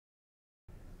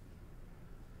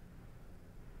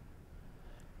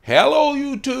Hello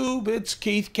YouTube, it's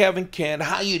Keith Kevin Ken.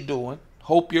 How you doing?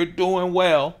 Hope you're doing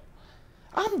well.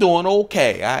 I'm doing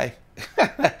okay.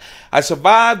 I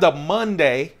survived a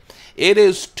Monday. It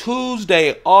is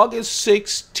Tuesday, August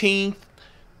 16th,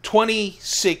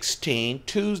 2016.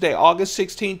 Tuesday, August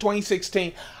 16th,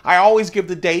 2016. I always give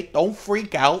the date. Don't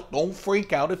freak out. Don't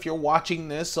freak out if you're watching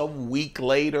this a week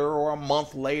later or a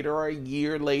month later or a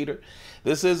year later.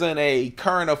 This isn't a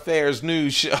current affairs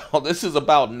news show. This is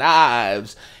about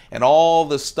knives and all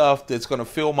the stuff that's going to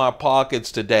fill my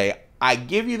pockets today. I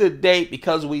give you the date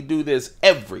because we do this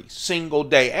every single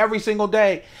day. Every single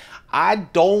day. I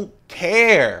don't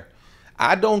care.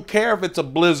 I don't care if it's a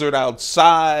blizzard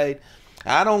outside.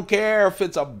 I don't care if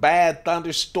it's a bad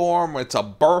thunderstorm or it's a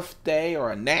birthday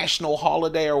or a national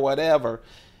holiday or whatever.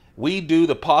 We do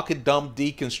the pocket dump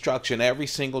deconstruction every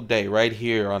single day right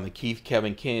here on the Keith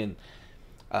Kevin Ken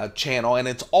channel. And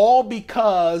it's all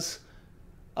because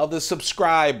of the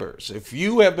subscribers. If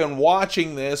you have been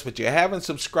watching this but you haven't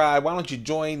subscribed, why don't you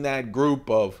join that group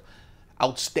of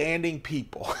outstanding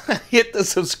people? Hit the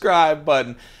subscribe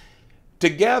button.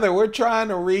 Together, we're trying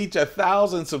to reach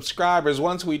 1,000 subscribers.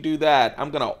 Once we do that, I'm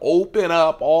going to open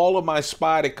up all of my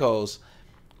Spydercos,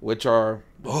 which are,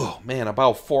 oh man,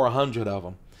 about 400 of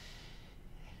them.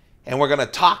 And we're going to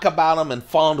talk about them and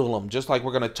fondle them, just like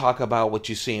we're going to talk about what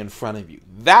you see in front of you.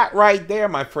 That right there,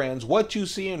 my friends, what you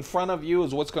see in front of you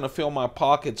is what's going to fill my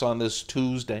pockets on this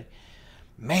Tuesday.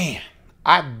 Man,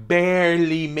 I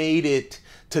barely made it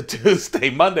to Tuesday.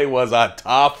 Monday was a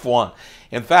tough one.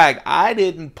 In fact, I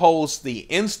didn't post the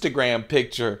Instagram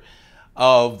picture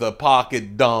of the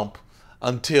pocket dump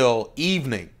until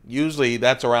evening. Usually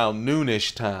that's around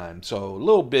noonish time, so a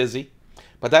little busy.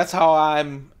 But that's how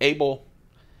I'm able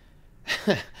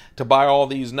to buy all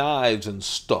these knives and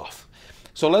stuff.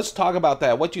 So let's talk about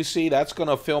that. What you see, that's going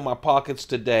to fill my pockets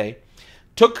today.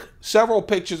 Took several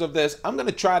pictures of this. I'm going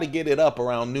to try to get it up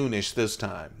around noonish this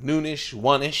time. Noonish,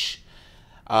 one-ish.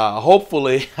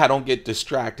 Hopefully I don't get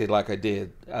distracted like I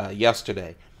did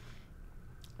yesterday.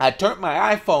 I turned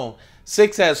my iPhone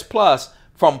 6S Plus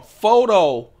from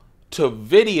photo to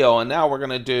video, and now we're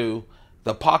going to do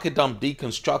the pocket dump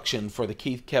deconstruction for the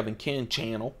Keith Kevin Ken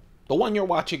channel, the one you're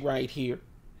watching right here.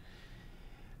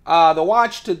 The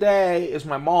watch today is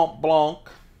my Mont Blanc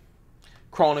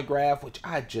chronograph, which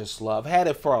I just love. Had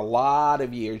it for a lot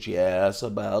of years. Yes,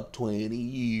 about 20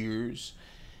 years.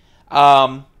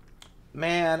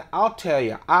 Man, I'll tell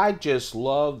you, I just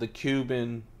love the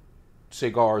Cuban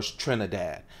cigars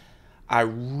Trinidad. I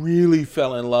really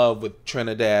fell in love with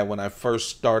Trinidad when I first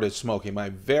started smoking. My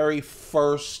very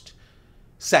first,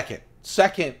 second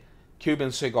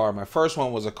Cuban cigar. My first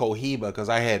one was a Cohiba because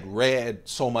I had read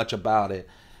so much about it.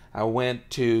 I went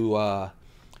to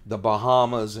the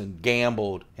Bahamas and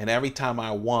gambled, and every time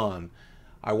I won,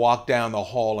 I walked down the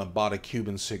hall and bought a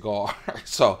Cuban cigar.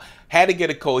 So had to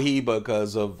get a Cohiba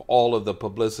because of all of the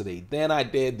publicity. Then I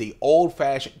did the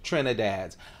old-fashioned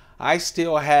Trinidads. I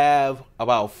still have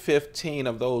about 15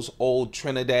 of those old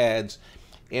Trinidads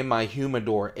in my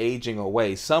humidor aging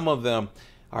away. Some of them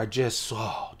are just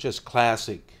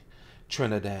classic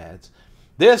Trinidads.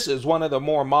 This is one of the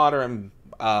more modern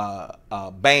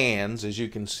bands, as you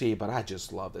can see, but I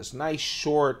just love this. Nice,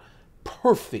 short,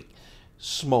 perfect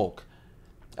smoke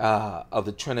of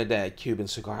the Trinidad Cuban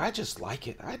cigar. I just like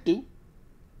it. I do.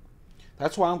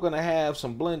 That's why I'm going to have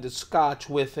some blended scotch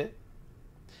with it.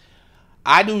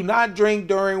 I do not drink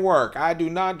during work. I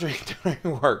do not drink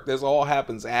during work. This all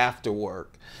happens after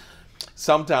work.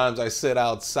 Sometimes I sit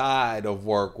outside of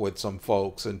work with some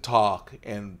folks and talk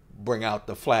and bring out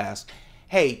the flask.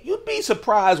 Hey, you'd be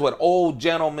surprised what old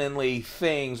gentlemanly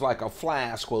things like a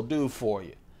flask will do for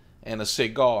you and a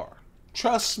cigar.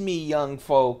 Trust me, young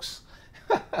folks.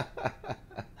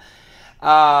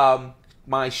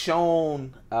 My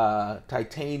Schoen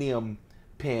titanium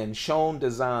pen, Schoen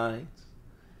Designs,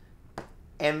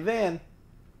 and then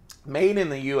made in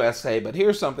the USA. But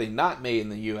here's something not made in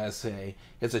the USA.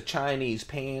 It's a Chinese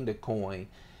panda coin.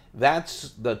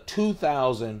 That's the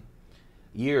 2000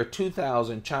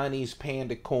 Chinese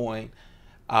panda coin.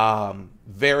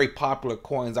 Very popular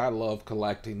coins. I love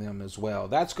collecting them as well.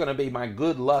 That's going to be my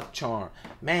good luck charm.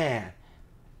 Man,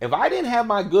 if I didn't have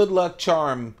my good luck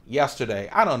charm yesterday,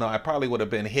 I don't know, I probably would have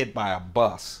been hit by a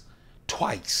bus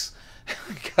twice.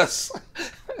 Because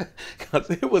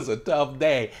it was a tough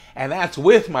day. And that's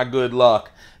with my good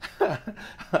luck.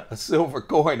 A silver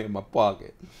coin in my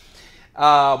pocket.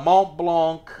 Mont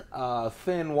Blanc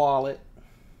thin wallet.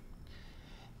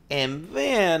 And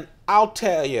then, I'll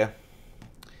tell you,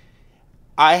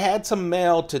 I had some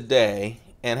mail today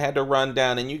and had to run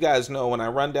down. And you guys know when I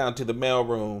run down to the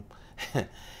mailroom,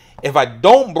 if I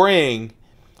don't bring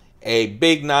a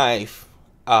big knife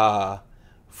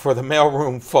for the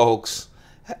mailroom folks.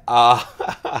 Uh,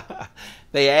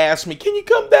 they asked me, can you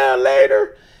come down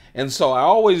later? And so I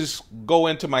always go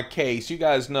into my case. You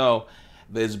guys know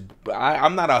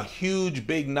I'm not a huge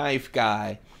big knife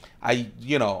guy. A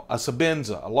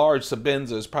Sebenza, a large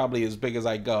Sebenza is probably as big as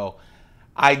I go.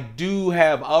 I do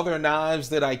have other knives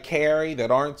that I carry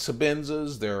that aren't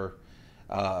Sebenzas. They're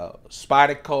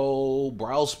Spyderco,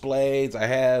 Browse blades. I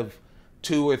have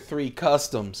 2 or 3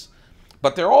 customs,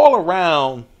 but they're all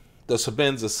around the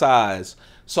Sebenza size.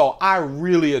 So I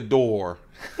really adore,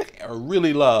 I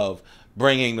really love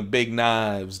bringing the big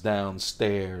knives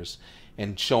downstairs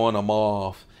and showing them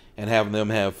off and having them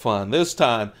have fun. This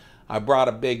time I brought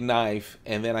a big knife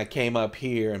and then I came up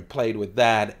here and played with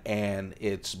that and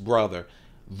its brother.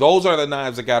 Those are the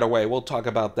knives that got away. We'll talk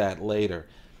about that later.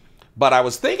 But I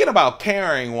was thinking about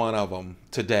carrying one of them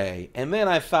today, and then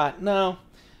I thought, no,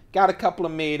 got a couple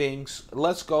of meetings.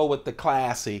 Let's go with the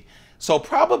classy. So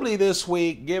probably this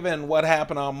week, given what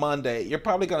happened on Monday, you're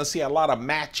probably going to see a lot of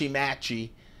matchy-matchy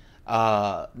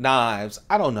knives.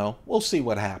 I don't know. We'll see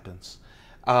what happens.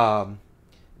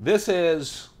 This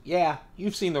is, yeah,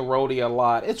 you've seen the Roadie a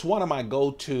lot. It's one of my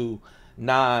go-to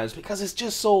knives because it's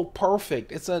just so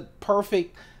perfect. It's a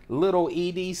perfect little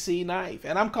EDC knife,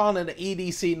 and I'm calling it an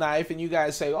EDC knife, and you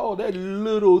guys say, oh, that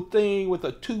little thing with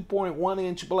a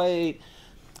 2.1-inch blade.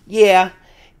 Yeah,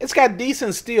 it's got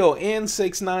decent steel,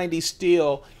 N690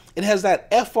 steel. It has that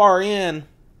FRN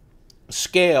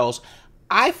scales.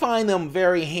 I find them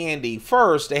very handy.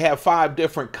 First, they have 5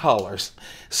 different colors.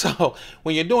 So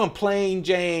when you're doing plain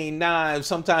Jane knives,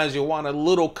 sometimes you want a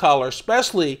little color,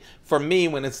 especially for me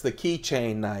when it's the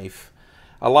keychain knife.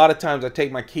 A lot of times I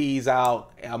take my keys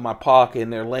out of my pocket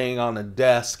and they're laying on a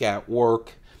desk at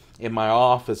work in my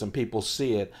office and people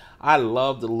see it. I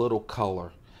love the little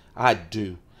color. I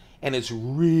do. And it's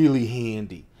really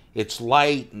handy. It's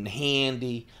light and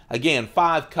handy. Again,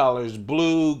 5 colors: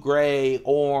 blue, gray,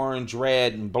 orange,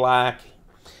 red, and black.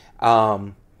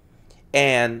 And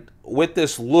with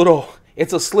this little,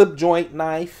 it's a slip joint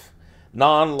knife,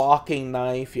 non-locking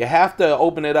knife. You have to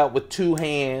open it up with 2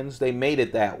 hands. They made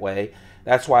it that way.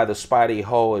 That's why the Spidey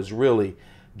Hoe is really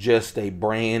just a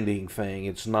branding thing.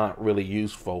 It's not really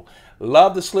useful.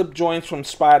 Love the slip joints from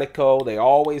Spyderco. They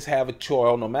always have a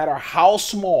choil, no matter how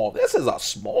small. This is a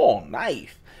small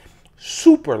knife.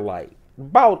 Super light.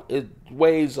 It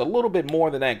weighs a little bit more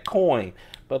than that coin.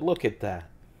 But look at that.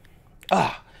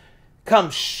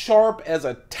 Comes sharp as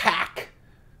a tack.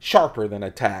 Sharper than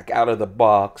a tack out of the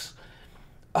box.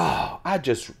 I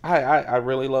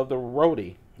really love the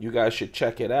Roadie. You guys should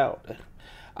check it out.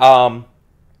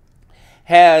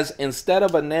 Has, instead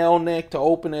of a nail nick to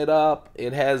open it up,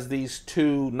 it has these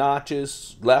 2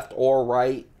 notches, left or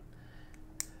right.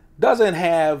 Doesn't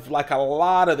have, like a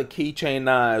lot of the keychain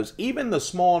knives, even the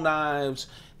small knives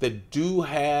that do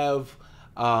have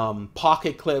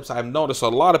pocket clips. I've noticed a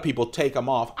lot of people take them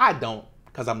off. I don't,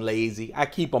 because I'm lazy. I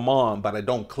keep them on, but I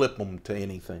don't clip them to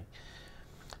anything.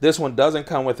 This one doesn't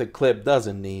come with a clip,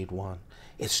 doesn't need one.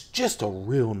 It's just a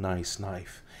real nice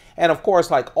knife. And of course,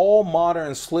 like all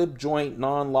modern slip joint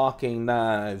non-locking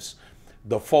knives,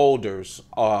 the folders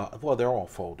are, well, they're all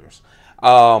folders.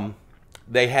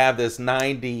 They have this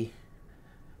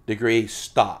 90-degree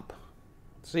stop.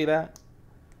 See that?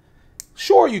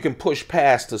 Sure, you can push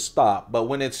past to stop, but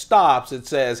when it stops, it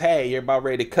says, hey, you're about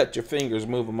ready to cut your fingers,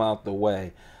 move them out the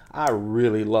way. I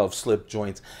really love slip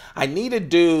joints. I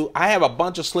have a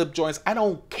bunch of slip joints. I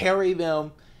don't carry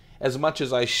them as much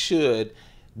as I should.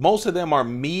 Most of them are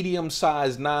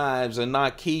medium-sized knives and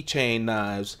not keychain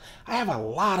knives. I have a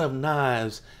lot of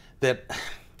knives that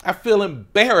I feel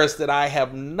embarrassed that I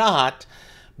have not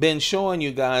been showing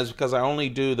you guys because I only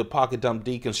do the pocket dump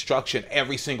deconstruction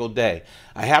every single day.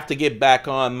 I have to get back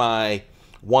on my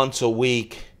once a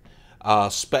week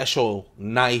special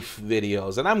knife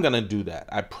videos, and I'm gonna do that.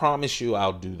 I promise you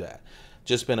I'll do that.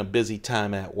 Just been a busy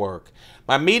time at work.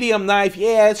 My medium knife,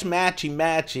 yeah, it's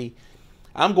matchy-matchy.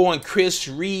 I'm going Chris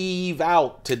Reeve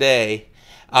out today.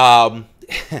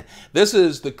 This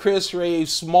is the Chris Reeve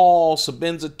small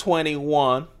Sebenza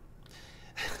 21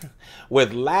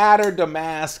 with ladder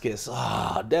Damascus.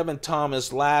 Devin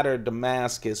Thomas ladder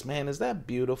Damascus. Man, is that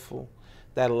beautiful?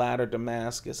 That ladder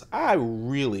Damascus. I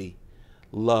really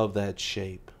love that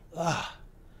shape.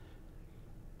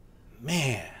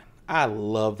 Man, I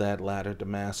love that ladder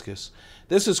Damascus.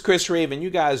 This is Chris Reeve, and you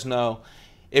guys know,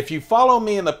 if you follow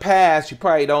me in the past, you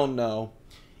probably don't know.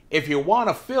 If you want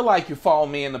to feel like you follow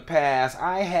me in the past,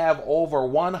 I have over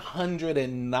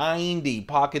 190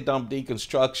 pocket dump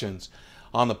deconstructions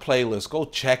on the playlist. Go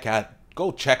check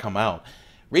them out.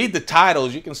 read the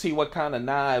titles. You can see what kind of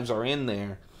knives are in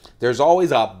there. There's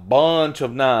always a bunch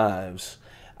of knives.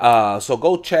 So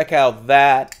go check out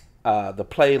that, the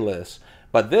playlist.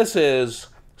 But this is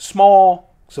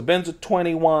small Sebenza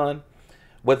 21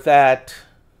 with that,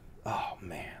 oh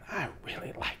man, I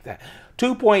really like that.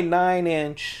 2.9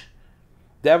 inch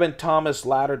Devin Thomas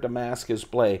ladder Damascus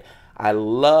blade. I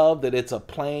love that it's a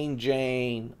plain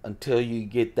Jane until you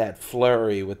get that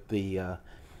flurry with the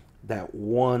that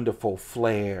wonderful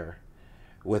flare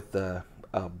with the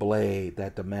blade,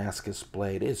 that Damascus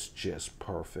blade. It's just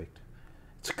perfect.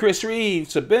 It's Chris Reeve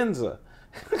Sebenza.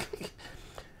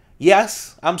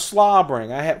 Yes, I'm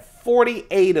slobbering. I have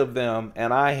 48 of them,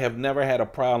 and I have never had a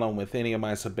problem with any of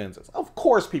my Sebenzas. Of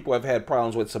course, people have had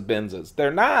problems with Sebenzas.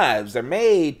 They're knives. They're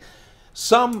made.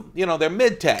 Some, you know, they're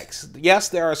mid-techs. Yes,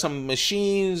 there are some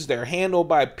machines. They're handled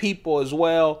by people as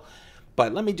well.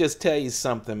 But let me just tell you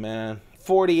something, man.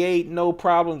 48, no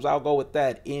problems. I'll go with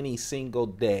that any single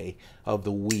day of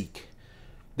the week.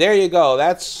 There you go.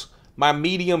 That's my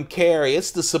medium carry. It's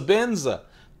the Sebenza,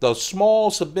 the small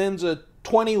Sebenza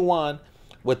 21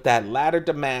 with that ladder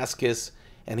Damascus.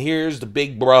 And here's the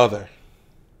big brother.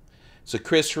 It's a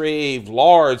Chris Reeve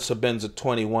large Sebenza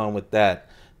 21 with that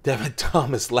Devin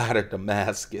Thomas ladder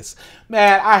Damascus.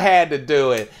 Man, I had to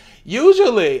do it.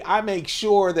 Usually I make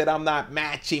sure that I'm not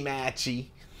matchy,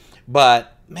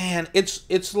 but man,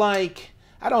 it's like,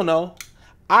 I don't know.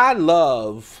 I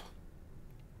love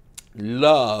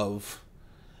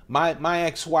my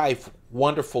ex-wife,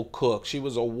 wonderful cook. She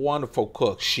was a wonderful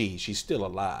cook. She's still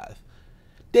alive.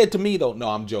 Dead to me though. No,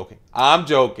 I'm joking. I'm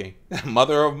joking.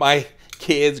 Mother of my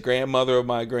kids, grandmother of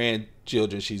my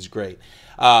grandchildren. She's great.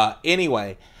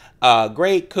 Anyway,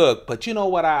 great cook. But you know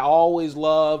what I always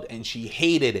loved, and she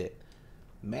hated it?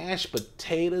 Mashed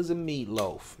potatoes and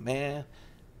meatloaf, man.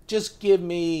 Just give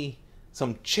me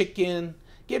some chicken.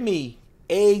 Give me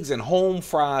eggs and home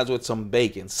fries with some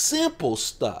bacon. Simple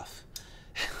stuff.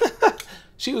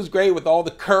 She was great with all the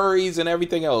curries and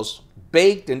everything else.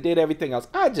 Baked and did everything else.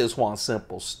 I just want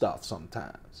simple stuff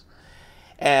sometimes.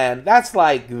 And that's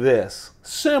like this.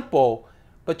 Simple.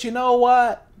 But you know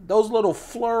what? Those little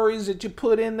flurries that you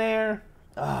put in there,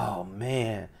 oh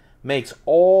man, makes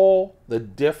all the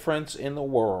difference in the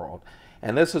world.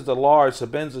 And this is the large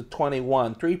Sebenza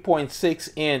 21, 3.6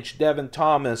 inch Devin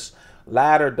Thomas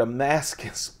ladder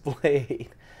Damascus blade.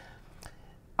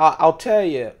 I'll tell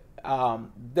you,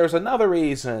 there's another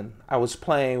reason I was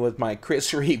playing with my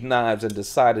Chris Reeve knives and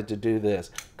decided to do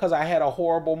this. Because I had a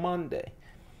horrible Monday.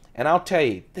 And I'll tell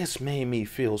you, this made me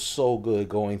feel so good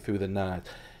going through the knives.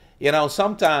 You know,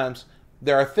 sometimes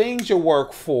there are things you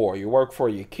work for. You work for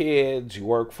your kids, you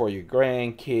work for your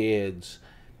grandkids,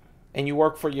 and you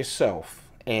work for yourself.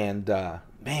 And,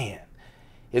 man,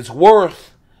 it's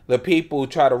worth the people who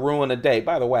try to ruin a day.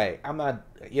 By the way, I'm not,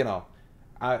 you know,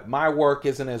 my work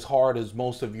isn't as hard as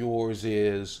most of yours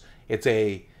is.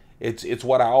 It's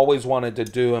what I always wanted to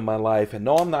do in my life. And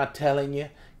no, I'm not telling you,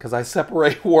 because I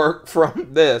separate work from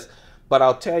this. But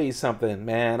I'll tell you something,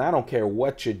 man. I don't care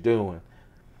what you're doing.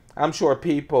 I'm sure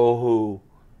people who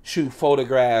shoot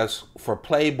photographs for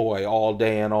Playboy all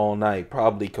day and all night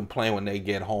probably complain when they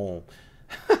get home.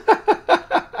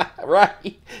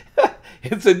 Right?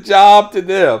 It's a job to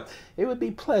them. It would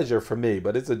be pleasure for me,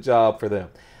 but it's a job for them.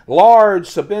 Large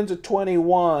Sebenza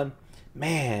 21,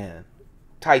 man,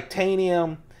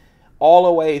 titanium all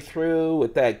the way through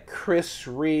with that Chris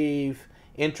Reeve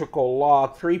integral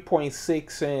lock,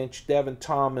 3.6 inch Devin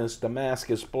Thomas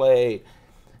Damascus blade.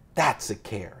 That's a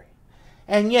carry.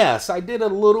 And yes, I did a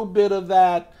little bit of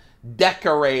that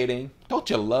decorating. Don't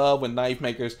you love when knife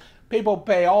makers, people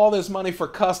pay all this money for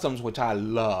customs, which I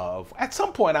love. At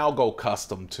some point, I'll go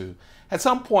custom too. At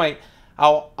some point,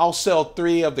 I'll sell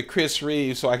 3 of the Chris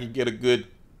Reeves so I can get a good,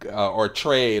 or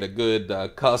trade a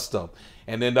good custom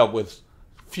and end up with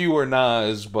fewer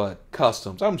knives but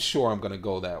customs. I'm sure I'm going to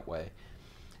go that way.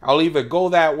 I'll either go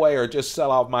that way or just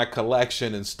sell out my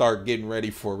collection and start getting ready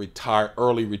for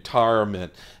early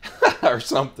retirement or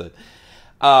something.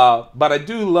 But I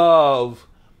do love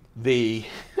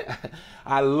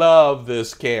I love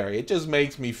this carry. It just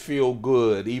makes me feel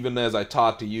good even as I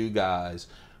talk to you guys.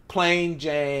 Plain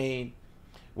Jane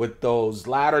with those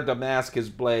ladder Damascus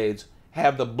blades,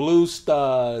 have the blue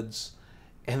studs,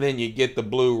 and then you get the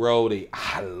blue Roadie.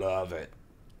 I love it.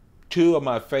 2 of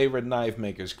my favorite knife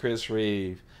makers, Chris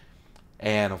Reeve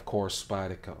and, of course,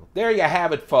 Spyderco. There you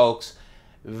have it, folks.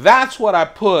 That's what I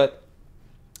put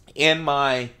in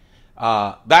my,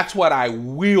 that's what I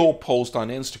will post on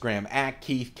Instagram, at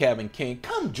Keith Kevin King.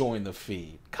 Come join the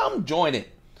feed. Come join it.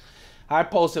 I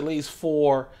post at least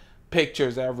 4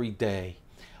 pictures every day.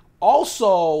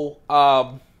 Also,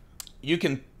 you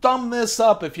can thumb this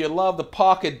up if you love the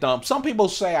pocket dump. Some people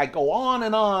say I go on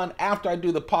and on after I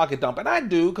do the pocket dump, and I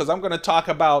do, because I'm going to talk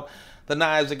about the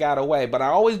knives that got away, but I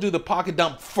always do the pocket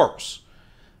dump first.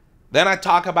 Then I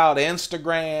talk about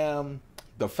Instagram,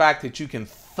 the fact that you can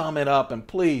thumb it up, and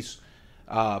please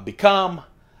become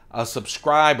a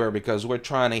subscriber, because we're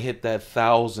trying to hit that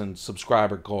 1,000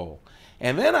 subscriber goal.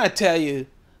 And then I tell you,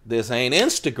 this ain't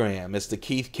Instagram, it's the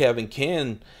Keith Kevin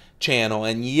Ken channel.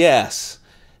 And yes,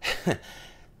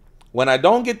 when I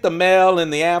don't get the mail in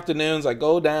the afternoons, I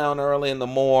go down early in the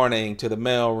morning to the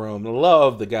mail room.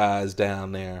 Love the guys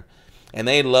down there, and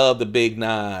they love the big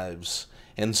knives.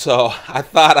 And so I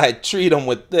thought I'd treat them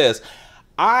with this.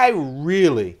 I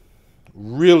really,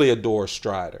 really adore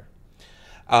Strider.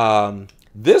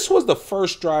 This was the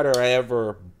first Strider I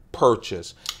ever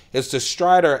purchased. It's the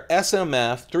Strider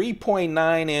SMF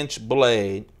 3.9-inch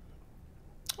blade.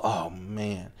 Oh,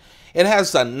 man. It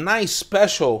has a nice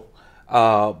special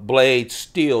blade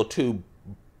steel too,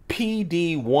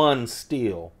 PD1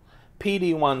 steel.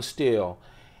 PD1 steel.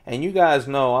 And you guys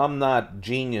know I'm not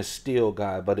genius steel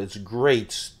guy, but it's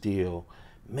great steel.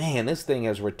 Man, this thing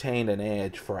has retained an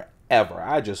edge forever.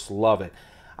 I just love it.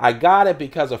 I got it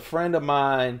because a friend of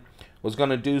mine was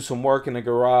going to do some work in the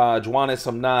garage, wanted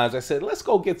some knives. I said, let's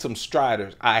go get some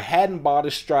Striders. I hadn't bought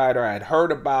a Strider. I had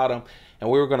heard about them, and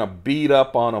we were going to beat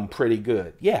up on them pretty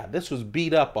good. Yeah, this was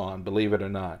beat up on, believe it or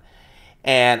not.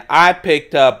 And I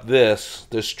picked up this,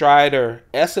 the Strider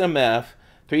SMF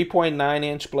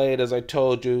 3.9-inch blade, as I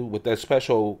told you, with that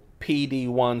special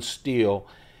PD1 steel.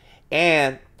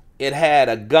 And it had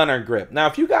a gunner grip. Now,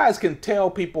 if you guys can tell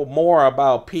people more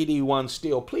about PD1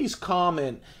 steel, please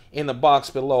comment in the box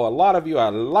below. A lot of you are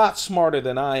a lot smarter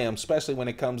than I am, especially when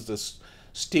it comes to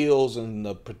steels and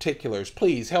the particulars.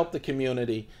 Please help the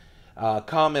community.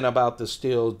 Comment about the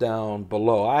steels down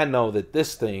below. I know that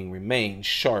this thing remains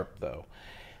sharp, though.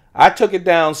 I took it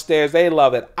downstairs. They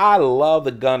love it. I love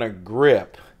the gunner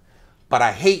grip, but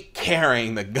I hate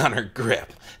carrying the gunner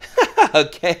grip.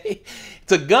 Okay?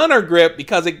 It's a gunner grip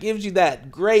because it gives you that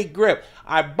great grip.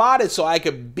 I bought it so I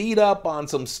could beat up on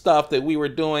some stuff that we were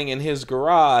doing in his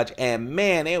garage, and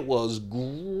man, it was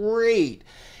great.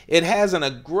 It has an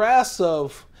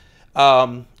aggressive,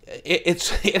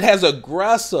 it has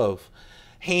aggressive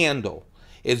handle.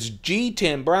 It's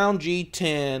G10, brown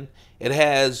G10. It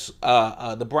has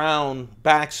the brown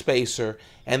back spacer,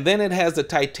 and then it has the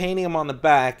titanium on the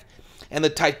back, and the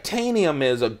titanium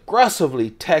is aggressively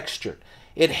textured.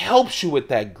 It helps you with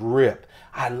that grip.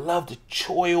 I love the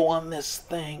choil on this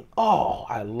thing. Oh,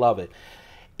 I love it.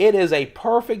 It is a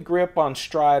perfect grip on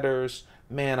Striders.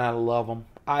 Man, I love them.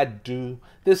 I do.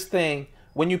 This thing,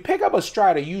 when you pick up a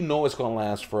Strider, you know it's going to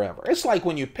last forever. It's like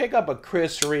when you pick up a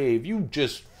Chris Reeve, you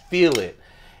just feel it.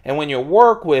 And when you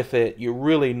work with it, you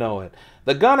really know it.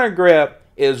 The gunner grip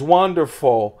is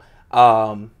wonderful.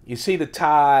 You see the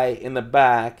tie in the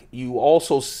back. You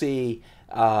also see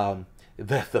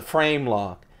the frame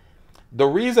lock. The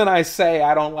reason I say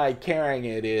I don't like carrying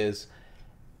it is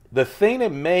the thing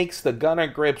that makes the gunner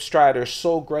grip Strider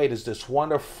so great is this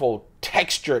wonderful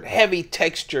textured, heavy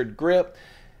textured grip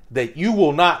that you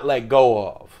will not let go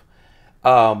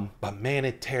of. But man,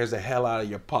 it tears the hell out of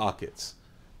your pockets.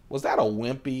 Was that a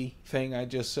wimpy thing I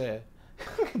just said?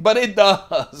 But it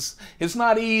does. It's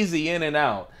not easy in and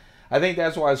out. I think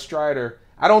that's why Strider,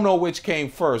 I don't know which came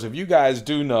first. If you guys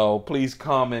do know, please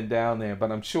comment down there.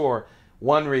 But I'm sure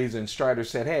one reason Strider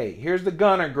said, hey, here's the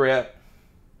gunner grip,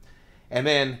 and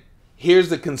then here's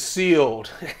the concealed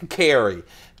carry,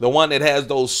 the one that has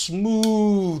those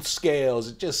smooth scales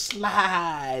that just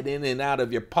slide in and out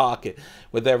of your pocket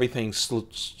with everything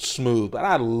smooth. But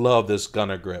I love this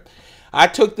gunner grip. I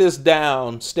took this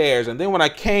downstairs, and then when I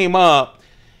came up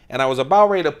and I was about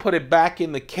ready to put it back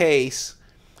in the case,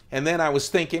 and then I was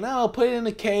thinking, oh, put it in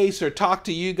the case or talk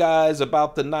to you guys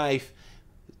about the knife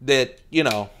that, you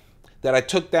know, that I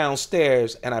took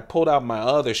downstairs, and I pulled out my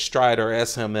other Strider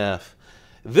SMF.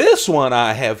 This one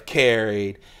I have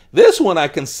carried. This one I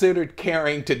considered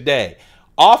carrying today.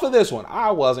 Off of this one,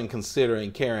 I wasn't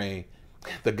considering carrying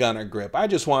the gunner grip. I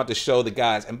just wanted to show the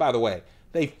guys. And by the way,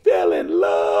 they fell in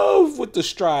love with the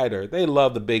Strider. They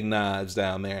love the big knives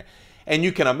down there. And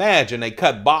you can imagine they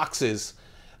cut boxes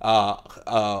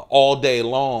all day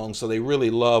long, so they really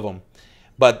love them.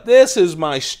 But this is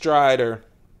my Strider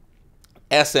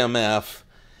SMF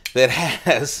that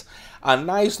has a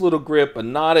nice little grip, but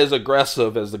not as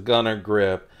aggressive as the gunner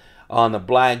grip on the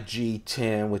black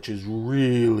G10, which is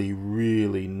really,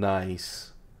 really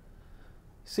nice.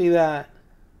 See that?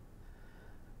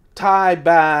 Tie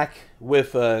back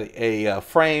with a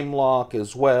frame lock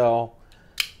as well.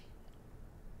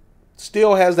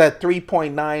 Still has that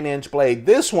 3.9 inch blade.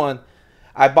 This one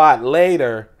I bought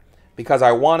later because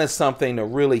I wanted something to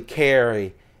really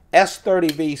carry.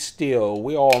 S30V steel.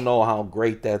 We all know how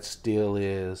great that steel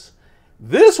is.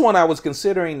 This one I was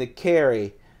considering to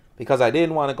carry because I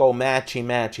didn't want to go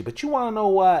matchy-matchy. But you want to know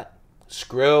what?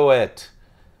 Screw it.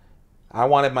 I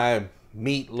wanted my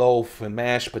meatloaf and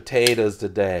mashed potatoes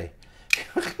today.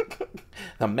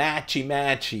 The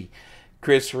matchy-matchy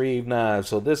Chris Reeve knife.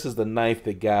 So this is the knife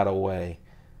that got away.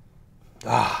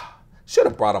 Should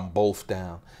have brought them both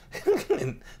down.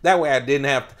 And that way I didn't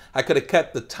have to, I could have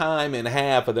cut the time in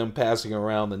half of them passing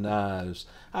around the knives.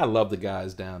 I love the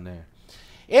guys down there.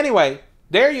 Anyway,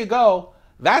 there you go.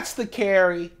 That's the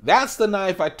carry. That's the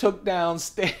knife I took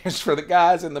downstairs for the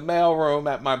guys in the mailroom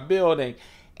at my building.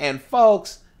 And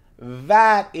folks,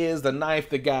 that is the knife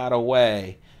that got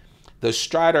away. The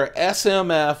Strider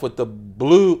SMF with the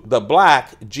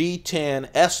black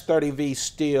G10 S30V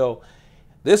steel.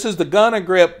 This is the Gunner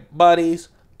Grip, buddies.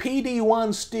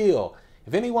 PD1 steel.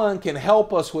 If anyone can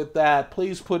help us with that,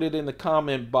 please put it in the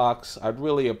comment box. I'd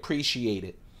really appreciate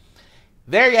it.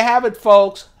 There you have it,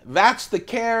 folks. That's the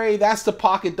carry. That's the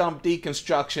pocket dump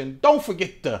deconstruction. Don't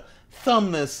forget to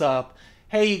thumb this up.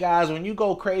 Hey, you guys, when you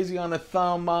go crazy on the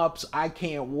thumb ups, I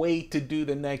can't wait to do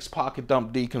the next pocket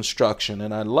dump deconstruction.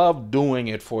 And I love doing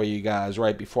it for you guys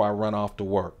right before I run off to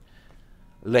work.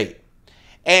 Late.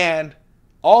 And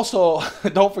also,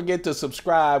 don't forget to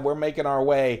subscribe. We're making our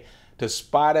way to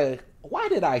Why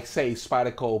did I say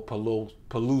Spyderco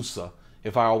Palooza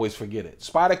if I always forget it?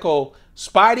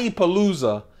 Spidey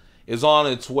Palooza is on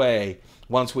its way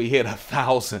once we hit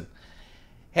 1,000.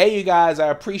 Hey, you guys, I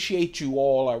appreciate you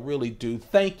all. I really do.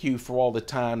 Thank you for all the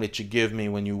time that you give me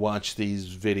when you watch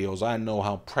these videos. I know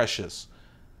how precious,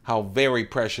 how very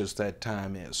precious that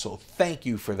time is. So thank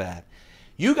you for that.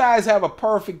 You guys have a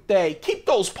perfect day. Keep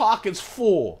those pockets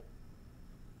full.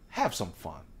 Have some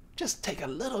fun. Just take a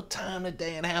little time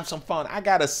today and have some fun. I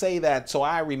got to say that so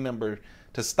I remember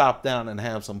to stop down and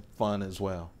have some fun as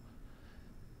well.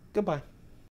 Goodbye.